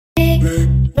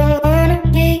Good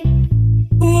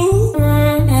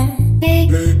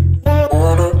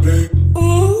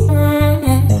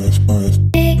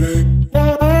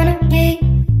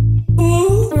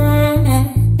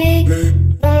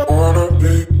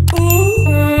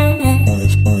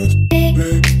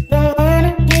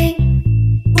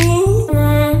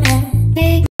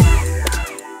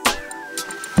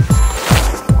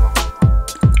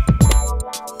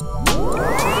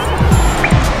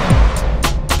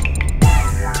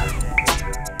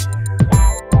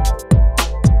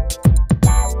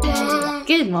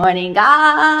morning,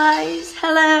 guys!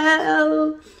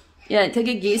 Hello! Yan,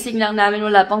 kagigising lang namin,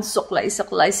 wala pang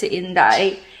suklay-suklay si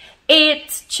Inday.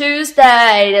 It's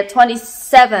Tuesday, the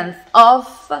 27th of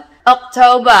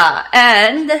October,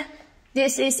 and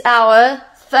this is our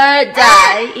third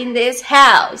day in this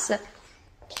house.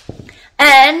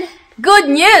 And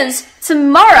good news,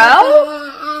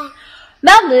 tomorrow,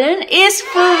 Melbourne is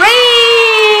free!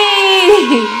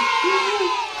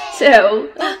 So,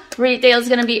 retail is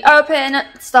gonna be open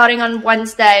starting on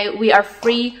Wednesday. We are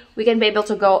free. We can be able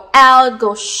to go out,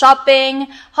 go shopping.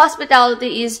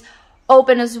 Hospitality is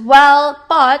open as well,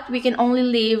 but we can only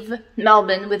leave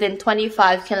Melbourne within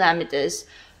 25 kilometers.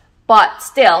 But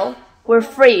still, we're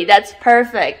free. That's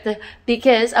perfect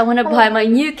because I want to buy my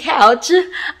new couch.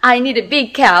 I need a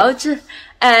big couch,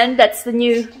 and that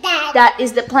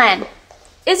is the plan.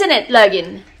 Isn't it,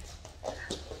 Logan?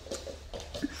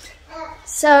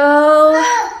 So,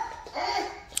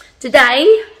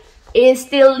 today is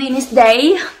still Linny's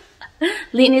day.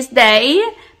 Linny's day.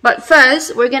 But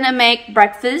first, we're gonna make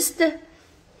breakfast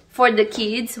for the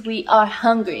kids. We are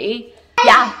hungry.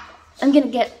 Yeah, I'm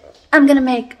gonna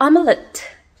make omelette.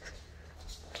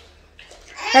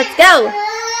 Let's go.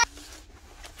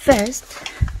 First,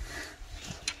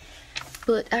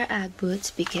 put our Ugg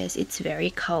boots because it's very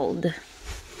cold.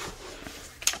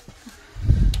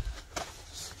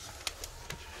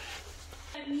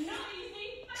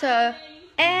 So,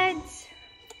 eggs,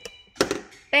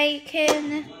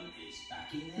 bacon,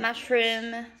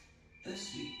 mushroom,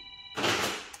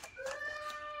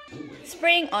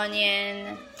 spring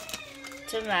onion,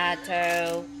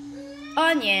 tomato,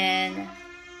 onion,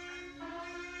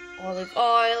 olive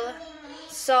oil,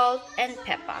 salt, and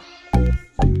pepper.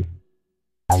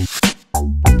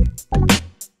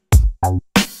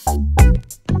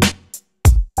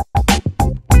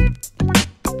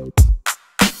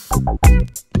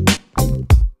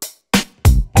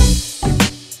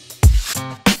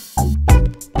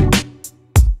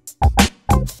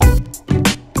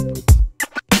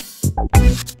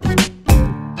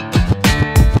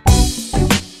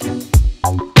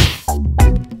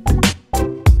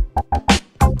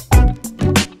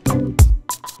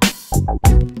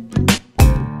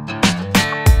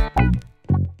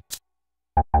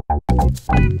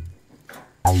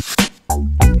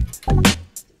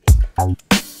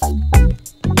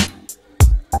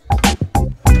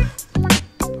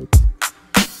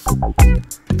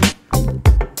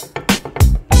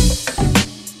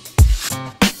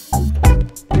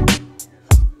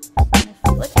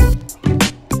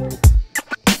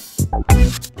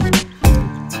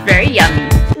 Very yummy.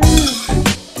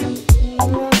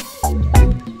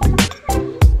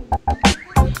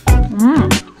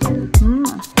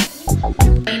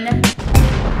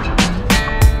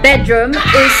 Bedroom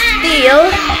is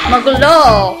still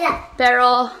magulo,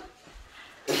 pero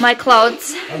my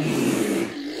clothes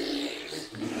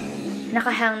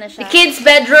nakahang na siya. The kids'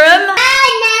 bedroom.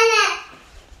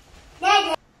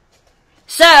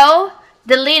 So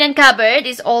the linen cupboard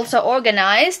is also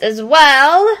organized as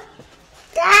well.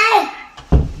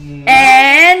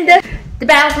 And the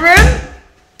bathroom,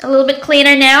 a little bit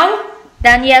cleaner now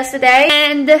than yesterday.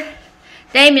 And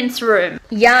Damien's room.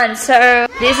 Yan, so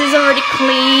this is already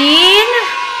clean.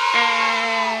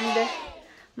 And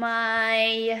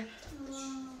my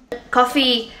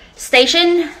coffee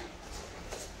station.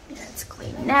 Let's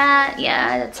clean that.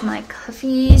 Yeah, that's my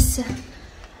coffees.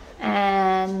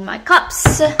 And my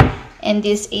cups. And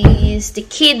this is the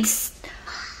kids'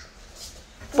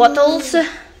 bottles.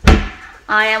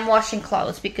 I am washing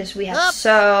clothes because we have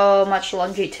so much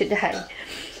laundry today.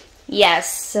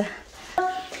 Yes.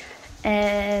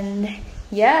 And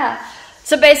yeah,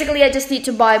 so basically I just need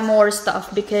to buy more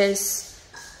stuff because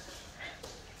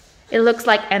it looks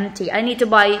like empty. I need to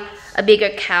buy a bigger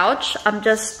couch. I'm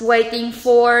just waiting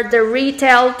for the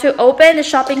retail to open, the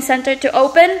shopping center to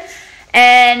open,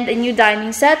 and a new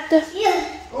dining set.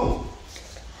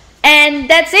 And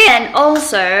that's it. And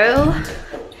also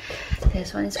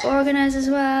this one is organized as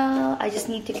well. I just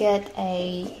need to get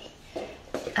a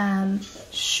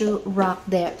shoe rack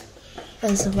there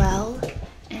as well.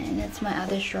 And that's my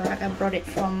other truck. I brought it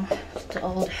from the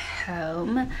old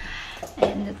home.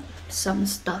 And some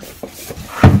stuff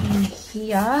in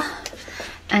here.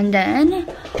 And then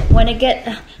when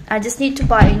I just need to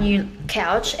buy a new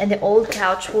couch, and the old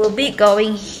couch will be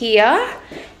going here.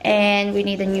 And we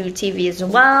need a new TV as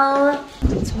well.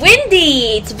 It's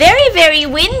windy. It's very, very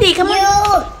windy. Come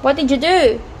on. What did you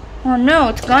do? Oh no,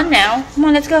 it's gone now. Come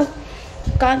on, let's go.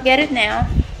 Can't get it now.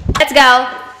 Let's go.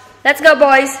 Let's go,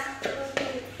 boys.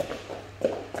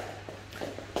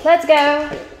 Let's go.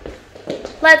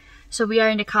 So we are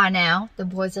in the car now. The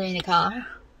boys are in the car.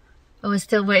 I was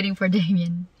still waiting for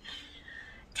Damien.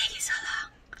 Take it so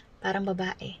long. Parang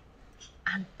babae.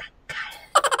 Ang tagal.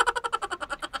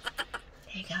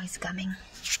 There you go, he's coming.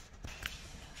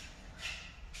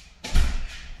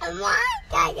 Come on,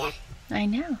 Dada. I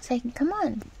know. Say, come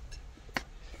on.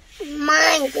 Come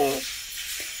on, Dada.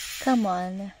 Come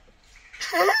on.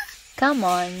 Huh? Come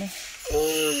on.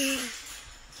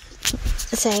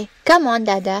 Say, come on,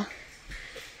 Dada.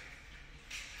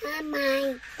 Come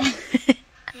on.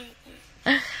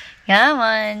 Come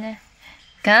on.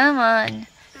 Come on.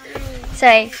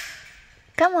 Say,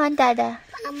 come on, Dada.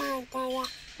 Come on,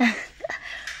 Dada.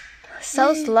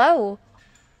 So slow.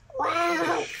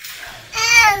 Wow.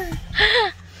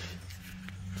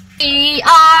 We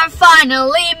are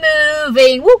finally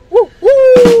moving. Woo, woo,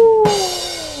 woo.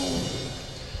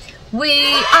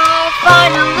 We are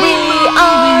finally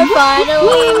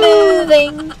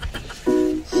moving.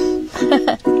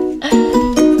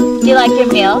 Do you like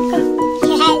your milk?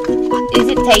 Is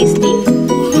it tasty?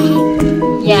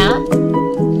 Yeah?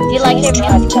 Do you like your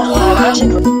milk?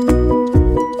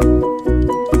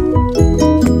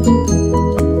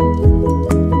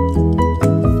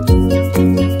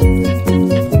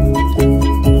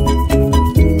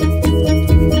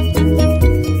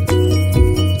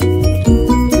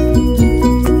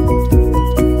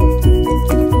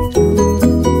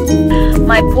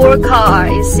 My poor car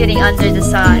is sitting under the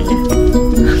sun.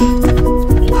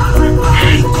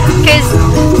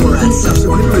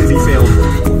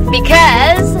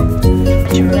 Because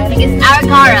our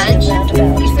garage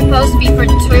is supposed to be for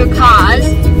 2 cars,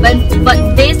 but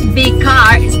this big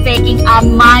car is taking up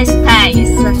my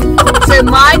space. So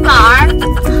my car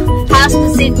has to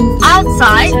sit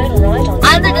outside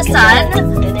under the sun.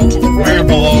 Where it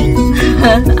belongs.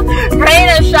 Rain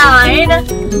or shine.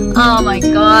 Oh my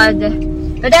god.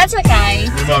 But that's okay.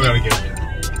 We might be able to get it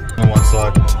on one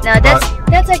side. No,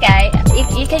 that's okay.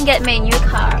 You can get me a new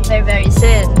car very, very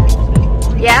soon.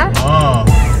 Yeah? Oh.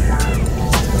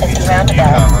 At the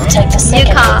roundabout, take the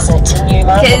second exit to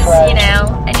Newmarket Because, Road. you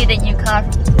know, I need a new car.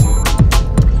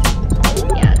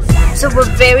 Yes. So we're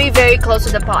very, very close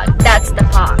to the park. That's the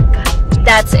park.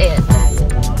 That's it.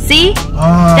 See?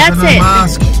 Oh, That's got a it.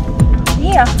 mask.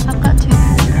 Here, I've got to.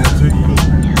 Yeah, too good.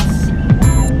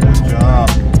 Good job.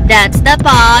 That's the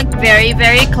park. Very,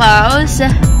 very close.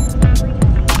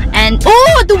 And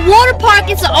oh, the water park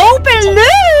is open.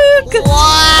 Look!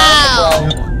 Wow!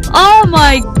 Oh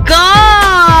my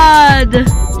god!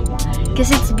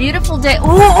 Because it's a beautiful day.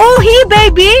 Oh, here,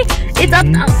 baby! It's up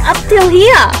till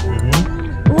here.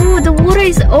 Oh, the water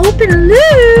is open.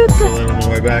 Look! Still on the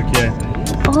way back, yeah.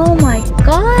 Oh my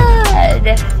god!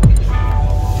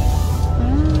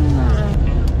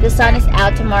 The sun is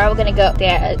out tomorrow. We're gonna go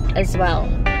there as well.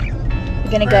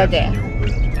 We're gonna go there.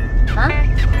 Huh?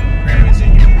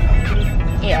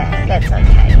 Yeah, that's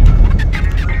okay.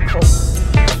 Cool.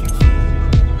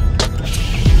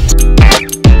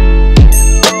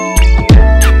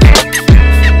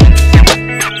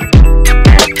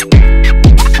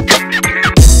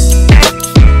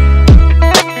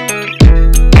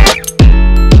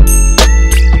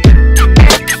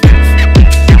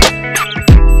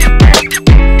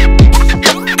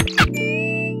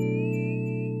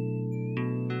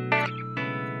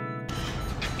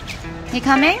 You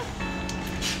coming?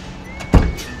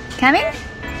 Coming?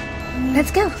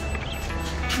 Let's go.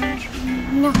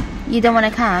 No. You don't want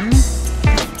to come?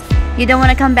 You don't want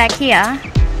to come back here?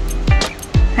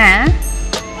 Huh?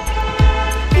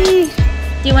 Do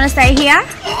you want to stay here?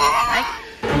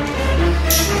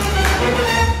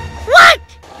 What?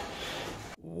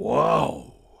 Whoa.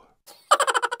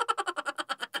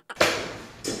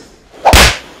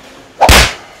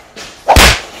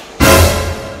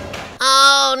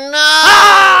 Oh no!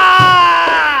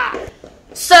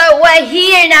 So we're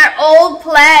here in our old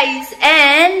place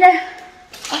and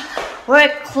we're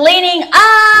cleaning up.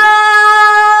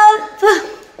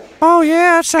 Oh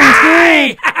yeah, sounds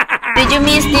good. Did you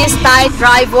miss this tight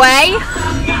driveway?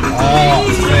 Oh,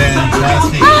 it's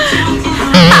fantastic.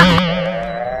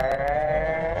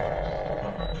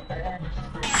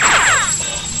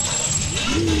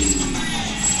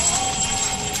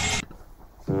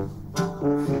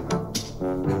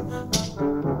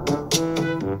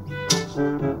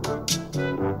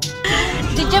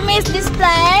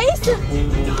 us?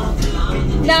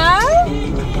 No?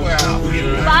 Well, you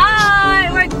know.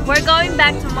 Bye! We're going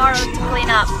back tomorrow to clean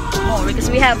up more because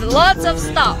we have lots of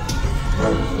stuff.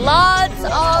 Lots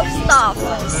of stuff.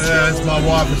 Yeah, my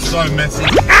wife is so messy.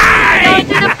 Going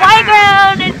to the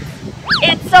playground!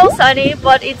 It's so sunny,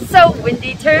 but it's so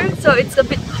windy too, so it's a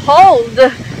bit cold.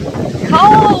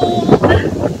 Cold!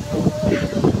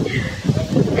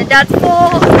 And that's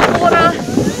for water.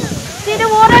 See the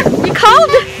water? You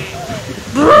cold?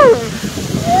 Boom!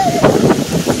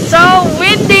 So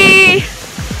windy!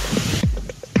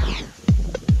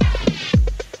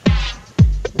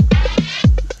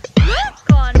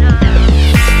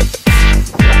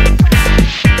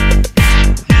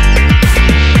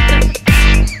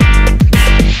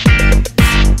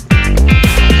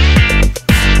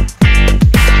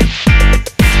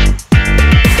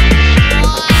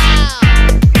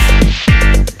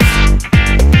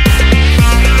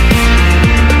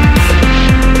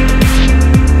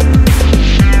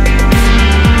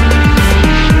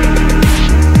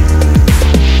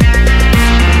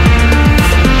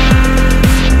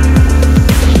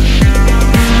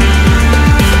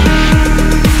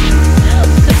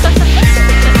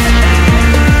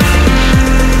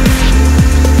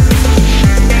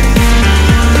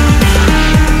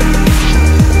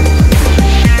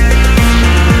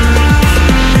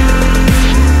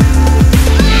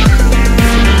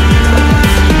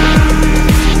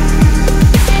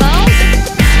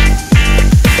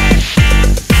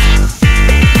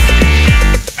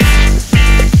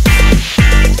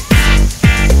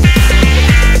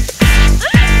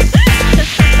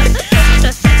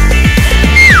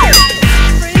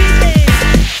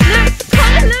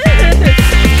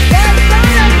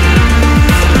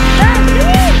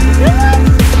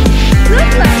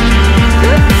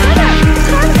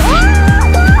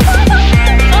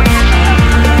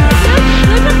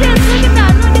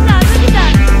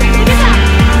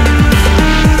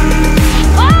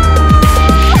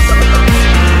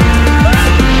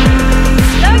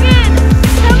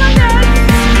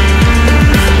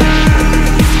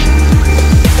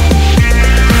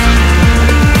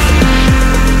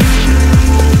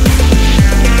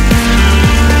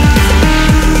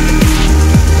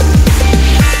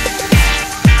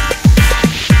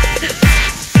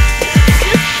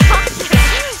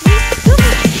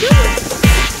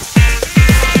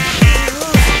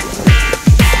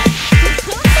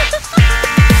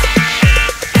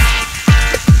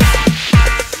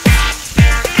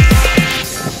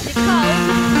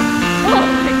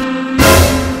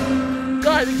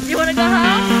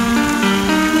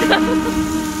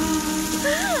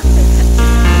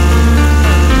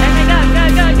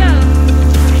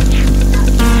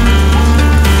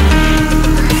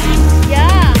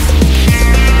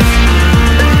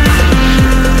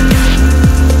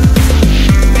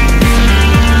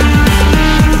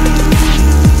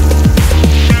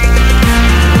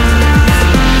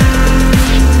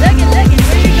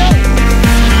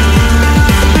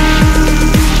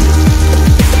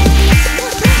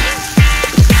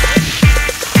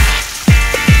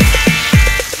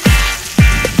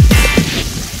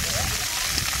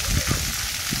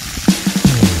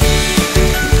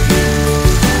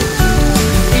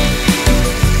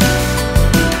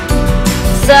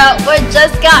 So we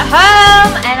just got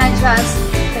home and I just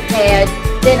prepared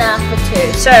dinner for two.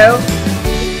 So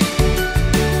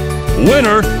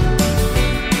Winner!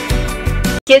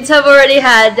 kids have already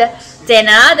had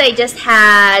dinner. They just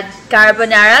had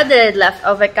carbonara, the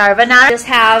leftover carbonara. Just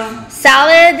have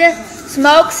salad,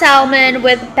 smoked salmon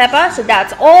with pepper. So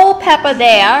that's all pepper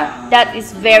there. That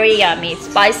is very yummy,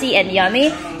 spicy and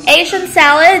yummy. Asian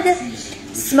salad,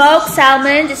 smoked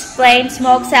salmon, just plain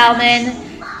smoked salmon.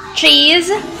 Cheese.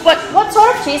 What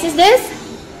sort of cheese is this?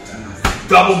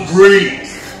 Double brie.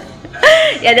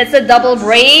 Yeah, that's a double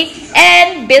brie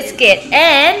and biscuit.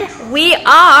 And we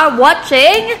are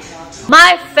watching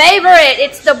my favorite.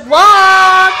 It's the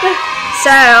vlog.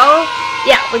 So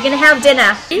yeah, we're gonna have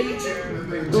dinner.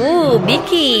 Ooh,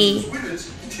 Bicky.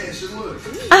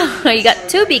 Oh, you got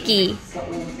two Bicky.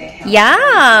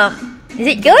 Yum. Is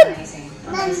it good?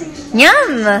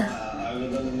 Yum.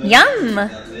 Yum.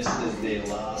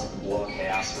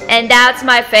 And that's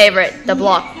my favorite, the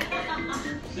block.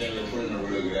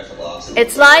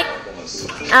 It's like,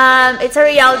 it's a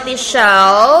reality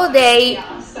show. They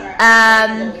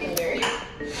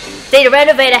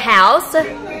renovate a house.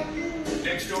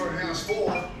 Next door to house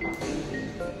 4.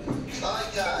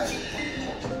 Okay.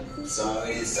 So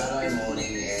it is Saturday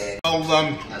morning and I'll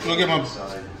look at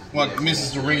my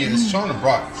Mrs. to ring it. It's shining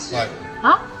bright. Like,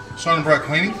 Huh? Shining Bright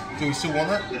cleaning. Do we still want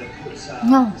that?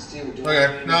 No.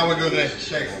 Okay, no, we're good there.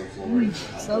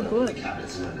 Thanks. So good.